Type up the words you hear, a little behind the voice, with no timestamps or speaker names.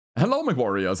Hello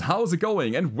Mechwarriors, how's it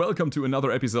going? And welcome to another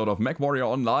episode of Mechwarrior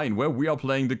Online, where we are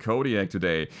playing the Kodiak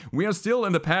today. We are still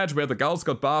in the patch where the Gauss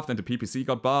got buffed and the PPC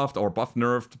got buffed, or buff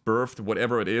nerfed, birthed,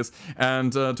 whatever it is.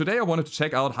 And today I wanted to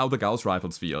check out how the Gauss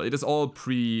rifles feel. It is all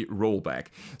pre-rollback.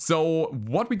 So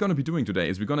what we're gonna be doing today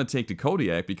is we're gonna take the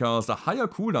Kodiak, because the higher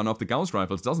cooldown of the Gauss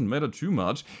rifles doesn't matter too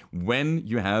much when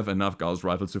you have enough Gauss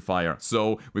rifles to fire.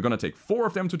 So we're gonna take 4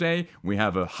 of them today. We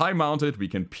have a high mounted, we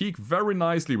can peek very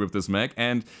nicely with this mech,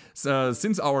 and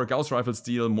since our Gauss rifles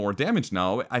deal more damage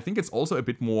now, I think it's also a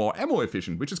bit more ammo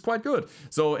efficient, which is quite good.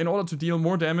 So in order to deal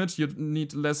more damage, you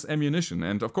need less ammunition.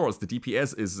 And of course, the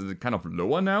DPS is kind of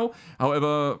lower now.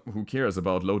 However, who cares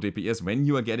about low DPS when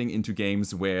you are getting into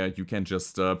games where you can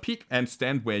just peek and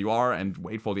stand where you are and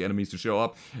wait for the enemies to show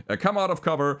up, come out of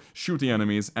cover, shoot the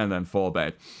enemies, and then fall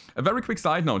back. A very quick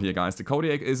side note here, guys. The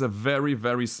Kodiak is a very,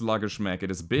 very sluggish mech. It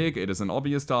is big, it is an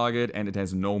obvious target, and it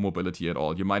has no mobility at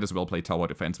all. You might as well play tower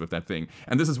defense with that thing.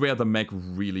 And this is where the mech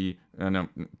really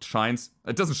shines.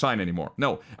 It doesn't shine anymore.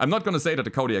 No, I'm not gonna say that the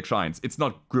Kodiak shines. It's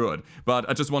not good, but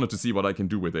I just wanted to see what I can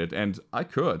do with it, and I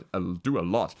could do a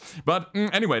lot. But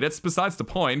anyway, that's besides the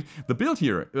point. The build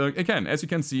here, again, as you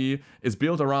can see, is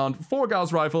built around 4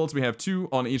 Gauss rifles. We have 2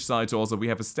 on each side torso. We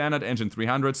have a standard engine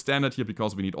 300, standard here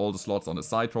because we need all the slots on the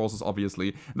side torsos,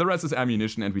 obviously. The rest is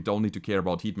ammunition, and we don't need to care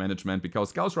about heat management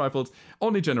because Gauss rifles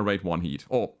only generate 1 heat,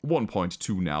 or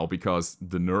 1.2 now because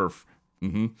the nerf.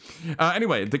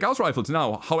 Anyway, the Gauss rifles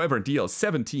now, however, deal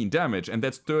 17 damage, and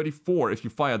that's 34 if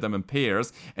you fire them in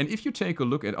pairs. And if you take a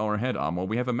look at our head armor,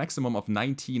 we have a maximum of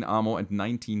 19 armor and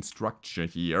 19 structure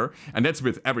here, and that's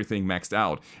with everything maxed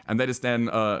out. And that is then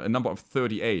a number of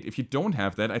 38. If you don't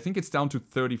have that, I think it's down to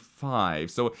 35.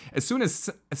 So as soon as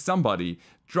somebody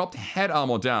dropped head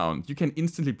armor down, you can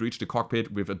instantly breach the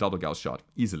cockpit with a double Gauss shot,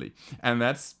 easily. And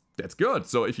that's good.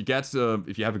 So if you get,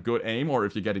 if you have a good aim, or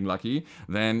if you're getting lucky,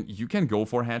 then you can go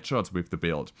for headshots with the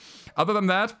build. Other than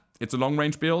that, it's a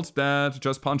long-range build that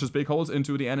just punches big holes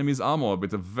into the enemy's armor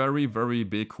with a very, very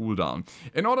big cooldown.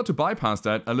 In order to bypass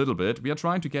that a little bit, we are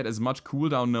trying to get as much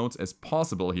cooldown nodes as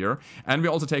possible here, and we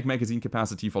also take magazine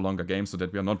capacity for longer games so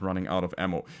that we are not running out of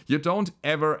ammo. You don't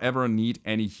ever need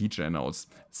any heat gen nodes.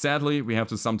 Sadly, we have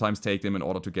to sometimes take them in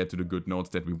order to get to the good nodes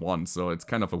that we want, so it's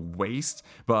kind of a waste,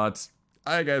 but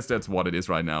I guess that's what it is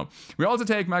right now. We also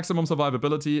take maximum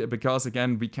survivability because,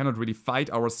 again, we cannot really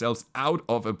fight ourselves out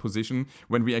of a position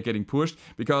when we are getting pushed,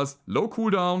 because low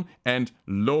cooldown and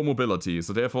low mobility.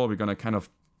 So therefore, we're gonna kind of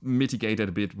mitigate it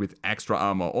a bit with extra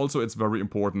armor. Also, it's very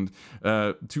important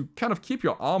to kind of keep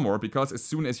your armor, because as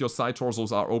soon as your side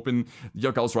torsos are open,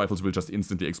 your Gauss rifles will just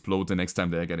instantly explode the next time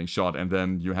they're getting shot, and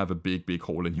then you have a big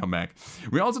hole in your mech.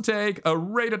 We also take a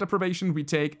radar deprivation. We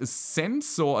take a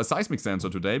seismic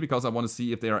sensor today, because I want to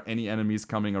see if there are any enemies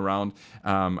coming around,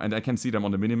 and I can see them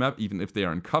on the minimap even if they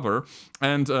are in cover.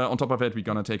 And on top of it, we're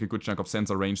gonna take a good chunk of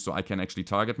sensor range so I can actually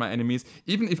target my enemies.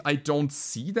 Even if I don't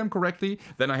see them correctly,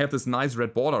 then I have this nice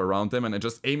red border around them, and I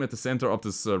just aim at the center of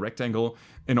this rectangle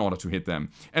in order to hit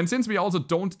them. And since we also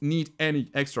don't need any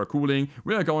extra cooling,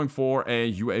 we are going for a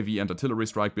UAV and artillery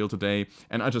strike build today,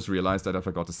 and I just realized that I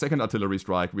forgot the second artillery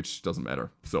strike, which doesn't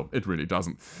matter, so it really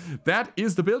doesn't. That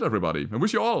is the build, everybody. I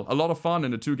wish you all a lot of fun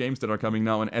in the 2 games that are coming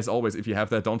now, and as always, if you have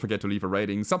that, don't forget to leave a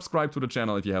rating, subscribe to the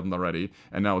channel if you haven't already,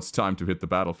 and now it's time to hit the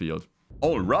battlefield.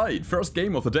 Alright, first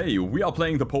game of the day. We are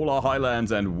playing the Polar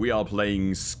Highlands, and we are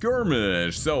playing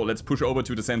Skirmish. So let's push over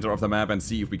to the center of the map and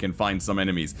see if we can find some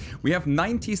enemies. We have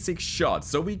 96 shots,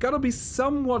 so we gotta be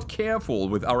somewhat careful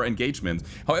with our engagement.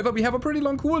 However, we have a pretty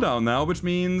long cooldown now, which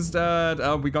means that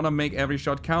we're gonna make every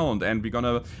shot count, and we're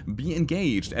gonna be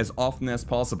engaged as often as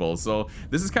possible. So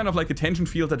this is kind of like a tension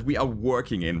field that we are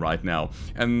working in right now.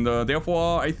 And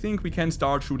therefore, I think we can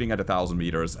start shooting at 1,000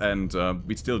 meters, and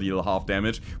we still deal half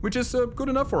damage, which is good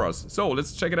enough for us. So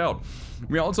let's check it out.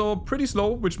 We're also pretty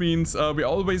slow, which means we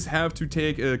always have to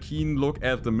take a keen look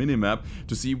at the minimap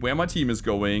to see where my team is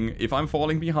going, if I'm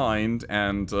falling behind,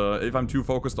 and if I'm too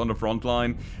focused on the front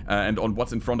line and on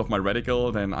what's in front of my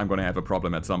reticle, then I'm gonna have a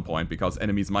problem at some point, because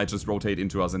enemies might just rotate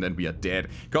into us and then we are dead,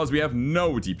 because we have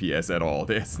no DPS at all.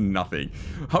 There's nothing.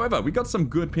 However, we got some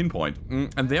good pinpoint,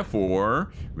 and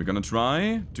therefore we're gonna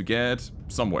try to get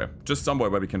somewhere, just somewhere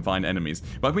where we can find enemies.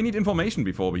 But we need information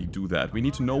before we do that. We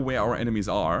need to know where our enemies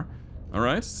are.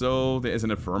 Alright, so there is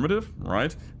an affirmative,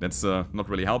 right? That's not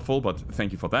really helpful, but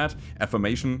thank you for that.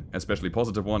 Affirmation, especially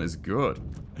positive one, is good.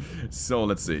 So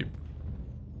let's see.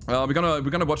 We're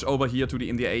gonna watch over here to the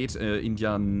India 8,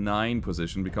 India 9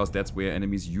 position, because that's where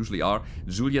enemies usually are.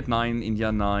 Juliet 9,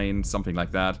 India 9, something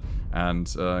like that.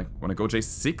 And wanna go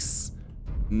J6?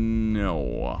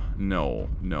 No.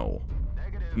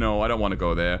 No, I don't want to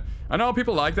go there. I know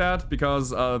people like that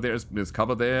because there's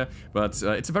cover there, but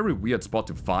it's a very weird spot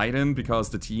to fight in because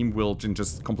the team will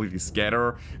just completely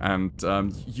scatter and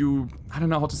I don't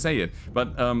know how to say it,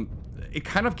 but it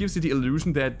kind of gives you the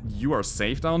illusion that you are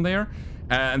safe down there.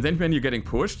 And then when you're getting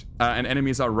pushed and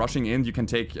enemies are rushing in, you can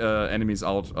take enemies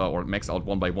out or mechs out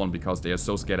one by one because they are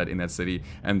so scattered in that city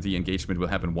and the engagement will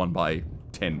happen 1 by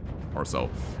 10 or so.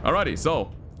 Alrighty,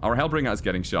 so our Hellbringer is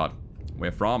getting shot.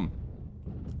 Where from?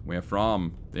 Where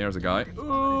from? There's a guy.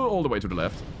 Ooh, all the way to the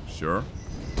left. Sure.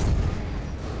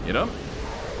 Hit him.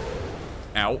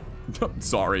 Ow.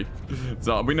 Sorry.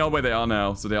 So we know where they are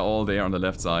now. So they're all there on the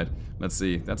left side. Let's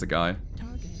see. That's a guy.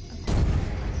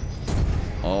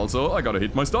 Also, I gotta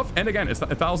hit my stuff. And again, it's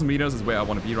 1,000 meters is where I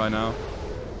want to be right now.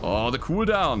 Oh, the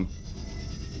cooldown.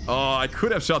 Oh, I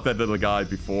could have shot that little guy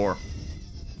before.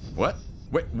 What?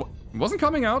 Wait, what? Wasn't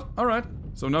coming out? Alright.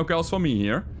 So no Gauss for me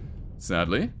here.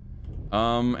 Sadly.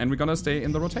 And we're gonna stay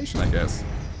in the rotation, I guess.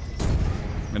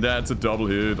 And that's a double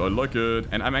hit. I like it.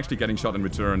 And I'm actually getting shot in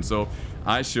return. So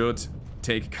I should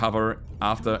take cover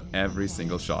after every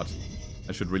single shot.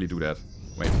 I should really do that.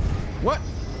 Wait. What?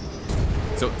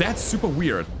 So that's super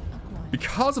weird.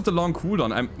 Because of the long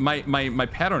cooldown, my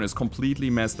pattern is completely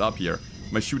messed up here.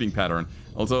 My shooting pattern.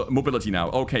 Also, mobility now.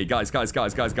 Okay, guys.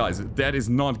 That is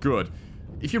not good.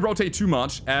 If you rotate too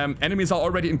much, enemies are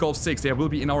already in Gulf 6. They will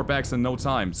be in our backs in no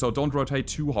time. So don't rotate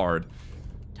too hard.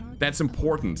 That's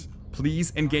important.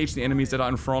 Please engage the enemies that are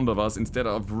in front of us instead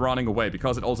of running away.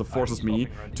 Because it also forces me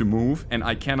to move. And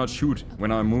I cannot shoot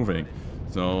when I'm moving.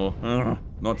 So,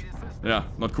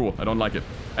 not cool. I don't like it.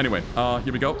 Anyway,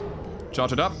 here we go.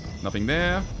 Charge it up. Nothing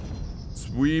there.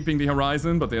 Sweeping the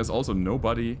horizon, but there's also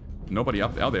nobody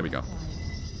up there. Oh, there we go.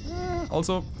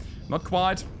 Also, not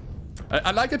quite.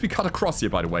 I like that we cut across here,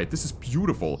 by the way. This is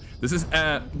beautiful. This is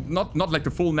not like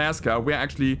the full NASCAR. We're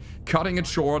actually cutting it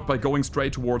short by going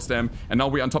straight towards them. And now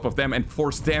we're on top of them and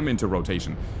force them into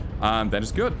rotation. That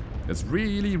is good. That's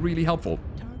really, really helpful.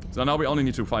 So now we only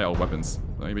need to fire our weapons.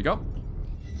 So here we go.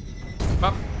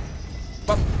 Bop.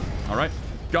 Bop. Alright.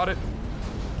 Got it.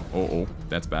 Oh,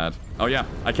 that's bad. Oh yeah,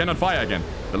 I cannot fire again.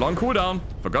 The long cooldown.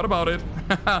 Forgot about it.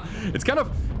 It's kind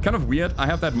of weird. I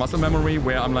have that muscle memory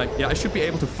where I'm like, yeah, I should be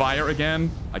able to fire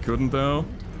again. I couldn't though.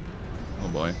 Oh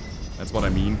boy. That's what I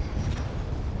mean.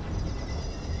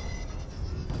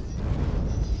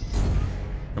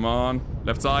 Come on.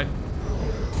 Left side.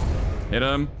 Hit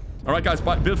him. Alright guys,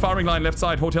 build firing line left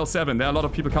side, Hotel 7. There are a lot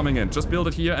of people coming in. Just build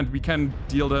it here and we can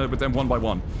deal with them one by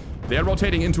one. They're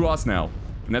rotating into us now.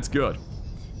 And that's good.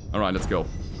 Alright, let's go.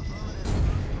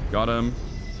 Got him.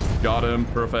 Got him.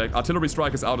 Perfect. Artillery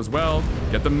strike is out as well.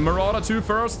 Get the Marauder 2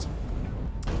 first.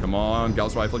 Come on,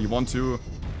 Gauss rifle, you want to...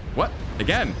 What?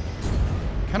 Again?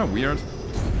 Kind of weird.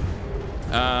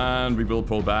 And we will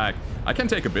pull back. I can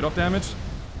take a bit of damage,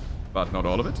 but not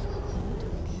all of it.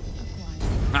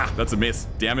 Ah, that's a miss.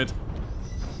 Damn it.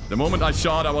 The moment I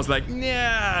shot, I was like,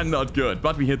 nah, not good.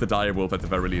 But we hit the dire wolf at the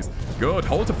very least. Good.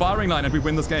 Hold the firing line and we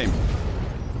win this game.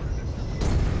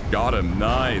 Got him.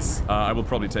 Nice. I will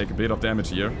probably take a bit of damage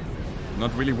here.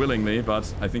 Not really willingly,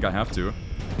 but I think I have to.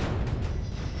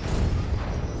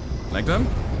 Like them.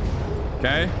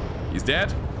 Okay. He's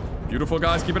dead. Beautiful,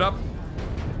 guys. Keep it up.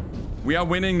 We are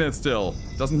winning this still.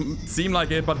 Doesn't seem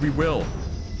like it, but we will.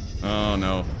 Oh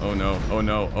no. Oh no. Oh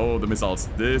no. Oh, the missiles.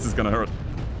 This is gonna hurt.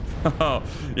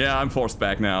 Yeah, I'm forced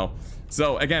back now.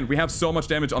 So, again, we have so much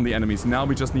damage on the enemies. Now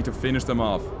we just need to finish them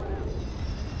off.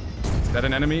 Is that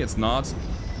an enemy? It's not.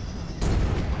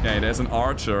 Okay, there's an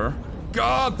archer.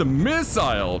 God, the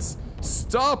missiles!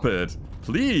 Stop it!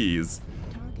 Please!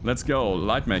 Let's go.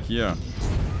 Light mech here.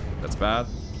 That's bad.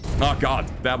 Oh god,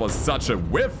 that was such a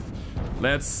whiff!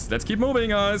 Let's keep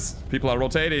moving, guys. People are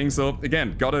rotating, so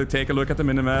again, gotta take a look at the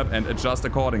minimap and adjust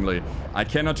accordingly. I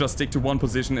cannot just stick to one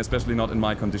position, especially not in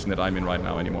my condition that I'm in right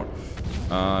now anymore.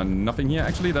 Nothing here,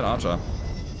 actually. That archer.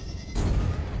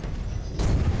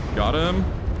 Got him.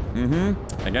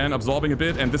 Again, absorbing a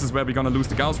bit, and this is where we're gonna lose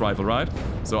the Gauss rifle, right?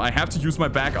 So I have to use my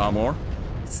back armor.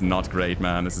 It's not great,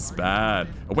 man. This is bad.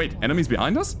 Oh, wait. Enemies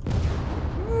behind us?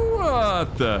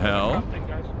 What the hell?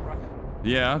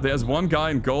 Yeah, there's one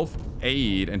guy in Gulf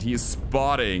 8, and he is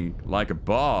spotting like a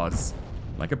boss.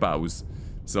 Like a boss.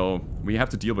 So we have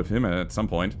to deal with him at some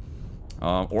point.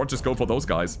 Or just go for those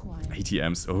guys.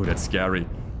 ATMs. Oh, that's scary.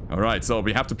 Alright, so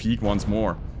we have to peek once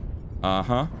more.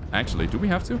 Actually, do we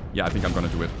have to? Yeah, I think I'm gonna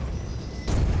do it.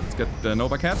 Let's get the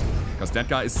Nova Cat, because that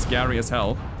guy is scary as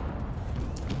hell.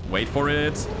 Wait for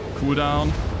it.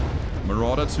 Cooldown.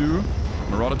 Marauder 2.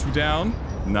 Marauder 2 down.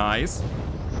 Nice.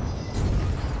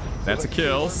 That's a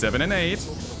kill. 7 and 8.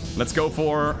 Let's go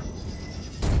for...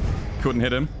 Couldn't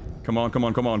hit him. Come on, come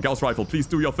on, come on. Gauss rifle, please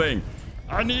do your thing.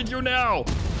 I need you now.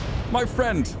 My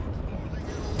friend.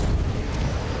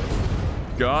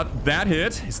 Got that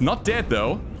hit. He's not dead,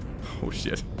 though. Oh,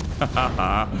 shit.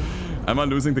 Am I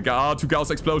losing the two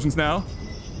Gauss explosions now?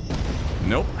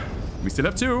 Nope. We still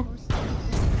have 2.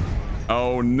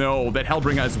 Oh, no. That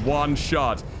Hellbringer is 1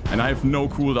 shot. And I have no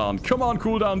cooldown. Come on,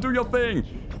 cooldown. Do your thing.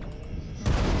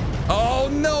 Oh,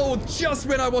 no. Just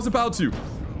when I was about to.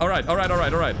 All right, all right, all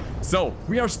right, all right. So,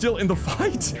 we are still in the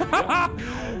fight.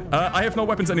 I have no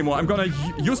weapons anymore. I'm gonna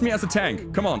use me as a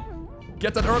tank. Come on.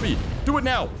 Get that Irby. Do it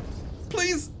now.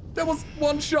 Please. There was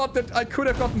 1 shot that I could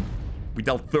have gotten. We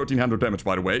dealt 1300 damage,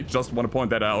 by the way. Just want to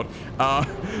point that out.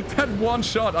 That 1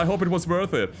 shot, I hope it was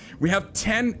worth it. We have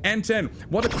 10 and 10.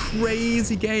 What a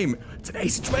crazy game. It's an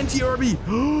AC-20 Irby.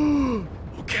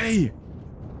 Okay.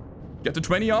 Get the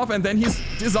 20 off and then he's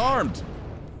disarmed.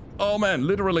 Oh, man,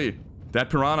 literally. That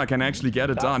Piranha can actually get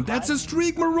it done. That's a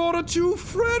Streak Marauder 2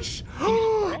 fresh.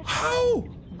 How?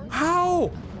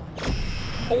 How?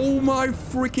 Oh my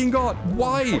freaking god.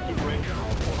 Why?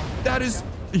 That is...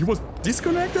 He was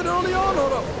disconnected early on? Or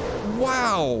no?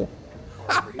 Wow.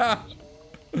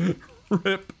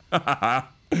 Rip.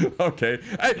 Okay.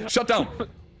 Hey, shut down.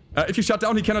 If you shut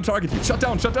down, he cannot target you. Shut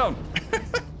down, shut down.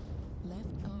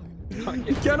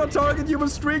 He cannot target you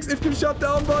with streaks if you shut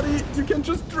down, buddy. You can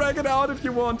just drag it out if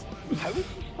you want.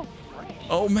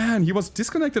 Oh man, he was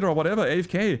disconnected or whatever,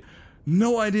 AFK.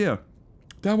 No idea.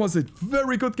 That was a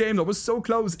very good game. That was so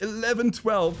close.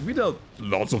 11-12. We dealt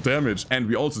lots of damage. And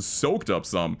we also soaked up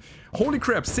some. Holy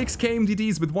crap. 6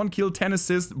 KMDDs with 1 kill, 10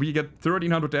 assists. We get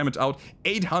 1300 damage out,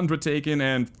 800 taken,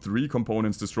 and 3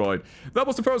 components destroyed. That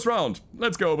was the first round.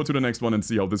 Let's go over to the next one and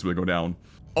see how this will go down.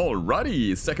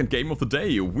 Alrighty, second game of the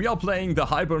day. We are playing the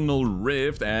Hibernal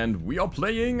Rift and we are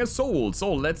playing Assault.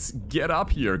 So let's get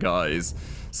up here, guys.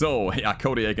 So, yeah,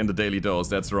 Kodiak and the Daily Dose,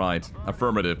 that's right.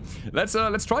 Affirmative. Let's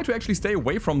try to actually stay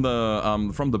away from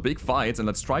the big fights and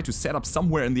let's try to set up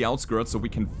somewhere in the outskirts so we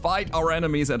can fight our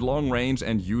enemies at long range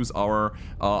and use our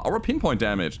pinpoint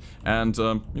damage and,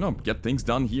 you know, get things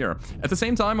done here. At the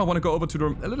same time, I want to go over to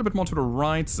a little bit more to the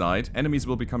right side. Enemies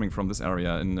will be coming from this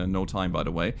area in no time, by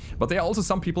the way. But there are also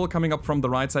some people coming up from the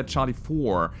right side, Charlie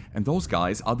 4. And those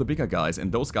guys are the bigger guys and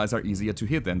those guys are easier to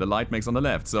hit than the light makes on the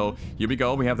left. So, here we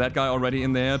go. We have that guy already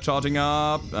in there. Charging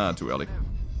up. Too early.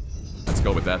 Let's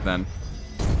go with that then.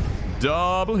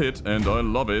 Double hit, and I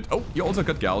love it. Oh, you also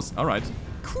got Gauss. Alright.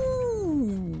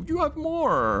 Cool. You have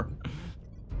more.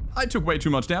 I took way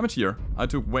too much damage here. I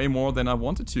took way more than I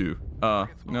wanted to.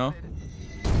 No.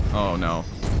 Oh, no.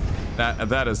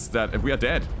 That we are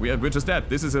dead. We're just dead.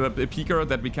 This is a peeker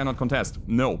that we cannot contest.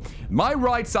 No. My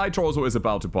right side torso is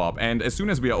about to pop, and as soon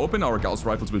as we are open, our Gauss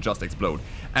rifles will just explode.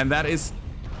 And that is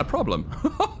a problem.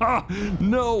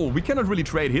 No, we cannot really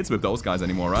trade hits with those guys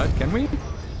anymore, right? Can we?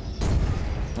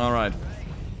 Alright.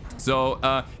 So,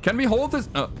 can we hold this?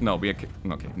 No, we are...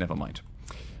 Okay, never mind.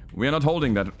 We are not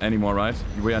holding that anymore, right?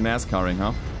 We are NASCARing,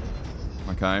 huh?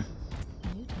 Okay.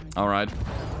 Alright.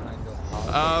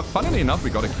 Funnily enough, we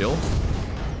got a kill.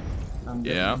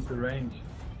 Yeah.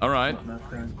 Alright.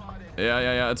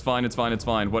 Yeah, it's fine, it's fine, it's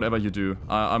fine. Whatever you do.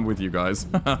 I'm with you guys.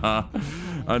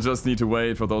 I just need to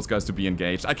wait for those guys to be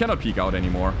engaged. I cannot peek out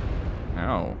anymore.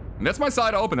 Ow. And that's my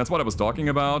side open, that's what I was talking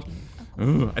about.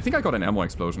 Ugh. I think I got an ammo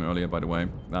explosion earlier, by the way.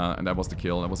 And that was the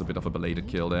kill. That was a bit of a belated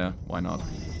kill there. Why not?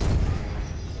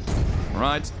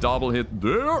 Alright, double hit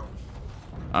there.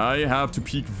 I have to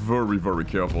peek very, very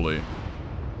carefully.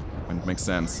 When it makes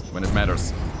sense. When it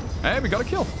matters. Hey, we got a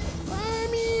kill.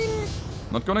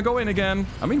 Not gonna go in again.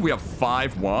 I mean, we have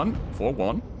 5-1,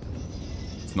 4-1.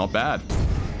 It's not bad.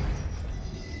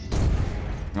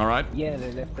 Alright. Yeah,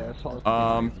 they left their assault.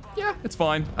 Yeah, it's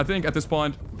fine. I think at this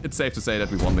point, it's safe to say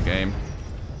that we won the game.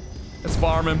 Let's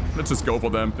farm him. Let's just go for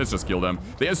them. Let's just kill them.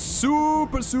 They are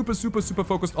super, super, super, super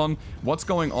focused on what's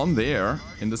going on there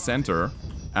in the center.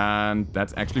 And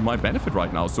that's actually my benefit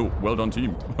right now. So, well done,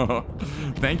 team.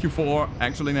 Thank you for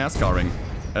actually NASCARing.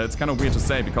 It's kind of weird to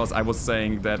say because I was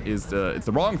saying that it's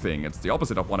the wrong thing. It's the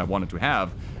opposite of what I wanted to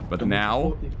have. But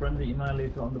now it's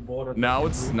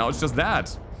just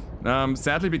that.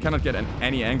 Sadly, we cannot get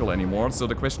any angle anymore. So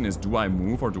the question is, do I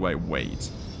move or do I wait?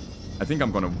 I think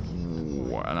I'm gonna...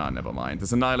 Nah, never mind.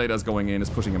 This Annihilator is going in, is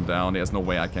pushing him down. There's no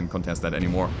way I can contest that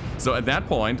anymore. So at that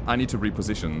point, I need to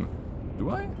reposition.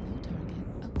 Do I?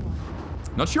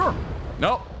 Not sure.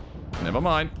 No. Never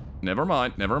mind. Never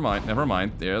mind. Never mind. Never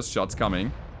mind. There's shots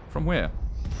coming. From where?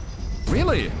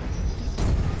 Really?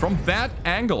 From that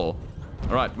angle?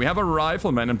 Alright, we have a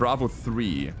rifleman in Bravo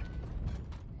 3.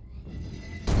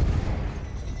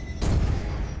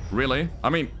 Really? I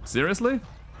mean, seriously?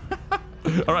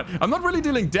 Alright, I'm not really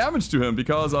dealing damage to him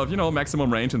because of, you know,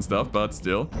 maximum range and stuff, but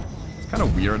still. It's kind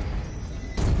of weird.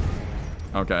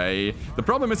 Okay. The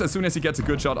problem is as soon as he gets a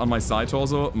good shot on my side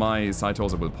torso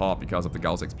will pop because of the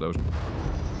Gauss explosion.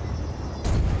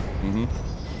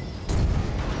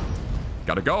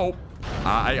 Gotta go.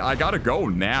 I gotta go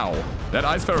now. That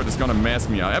ice ferret is gonna mess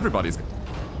me up. Everybody's...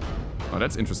 Oh,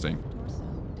 that's interesting.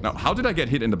 Now, how did I get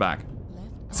hit in the back?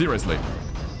 Seriously.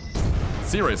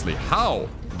 Seriously, how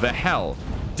the hell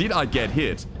did I get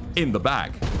hit in the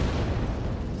back?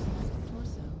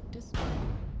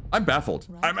 I'm baffled.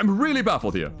 I'm really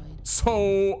baffled here.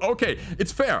 So, okay,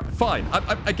 it's fair, fine.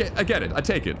 I get it, I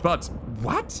take it. But,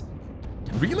 what?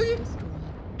 Really?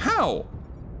 How?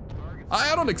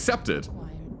 I don't accept it.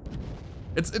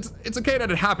 It's okay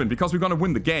that it happened because we're gonna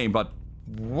win the game, but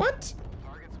what?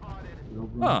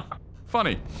 Huh.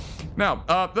 Funny. Now,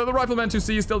 the rifleman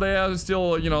 2C is still there,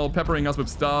 still, you know, peppering us with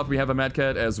stuff. We have a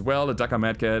Madcat as well, a Dakar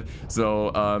Madcat.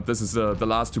 So, this is the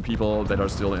last two people that are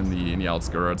still in the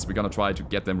outskirts. We're gonna try to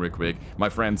get them real quick. My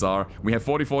friends are. We have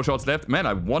 44 shots left. Man,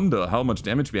 I wonder how much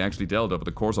damage we actually dealt over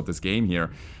the course of this game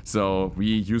here. So, we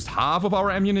used half of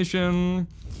our ammunition.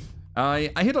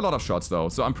 I hit a lot of shots though,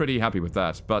 so I'm pretty happy with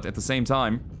that. But at the same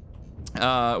time,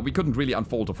 we couldn't really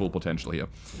unfold the full potential here.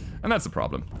 And that's the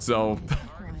problem. So...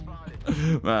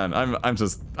 Man, I'm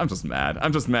just mad.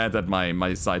 I'm just mad that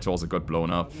my side torso got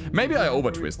blown up. Maybe I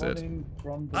over-twisted.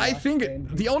 I think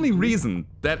the only reason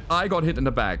that I got hit in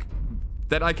the back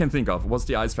that I can think of was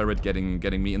the ice ferret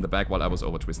getting me in the back while I was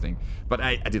over-twisting. But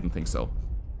I didn't think so.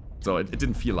 So it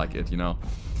didn't feel like it, you know.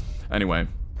 Anyway.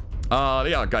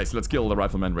 Yeah, guys, let's kill the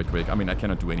rifleman real quick. I mean, I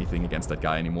cannot do anything against that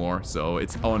guy anymore, so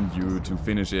it's on you to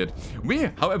finish it. We,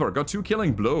 however, got 2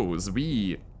 killing blows.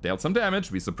 We dealt some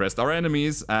damage, we suppressed our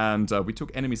enemies, and we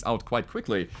took enemies out quite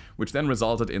quickly, which then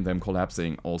resulted in them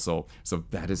collapsing also. So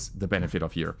that is the benefit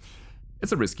of here.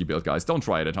 It's a risky build, guys. Don't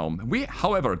try it at home. We,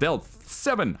 however, dealt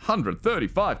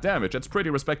 735 damage. That's pretty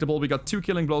respectable. We got 2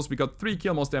 killing blows. We got 3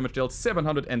 kill most damage dealt.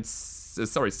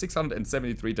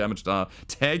 673 damage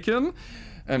taken.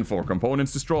 And 4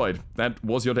 components destroyed. That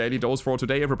was your daily dose for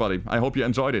today, everybody. I hope you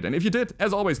enjoyed it. And if you did,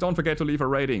 as always, don't forget to leave a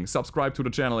rating. Subscribe to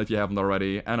the channel if you haven't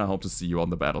already. And I hope to see you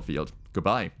on the battlefield.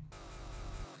 Goodbye.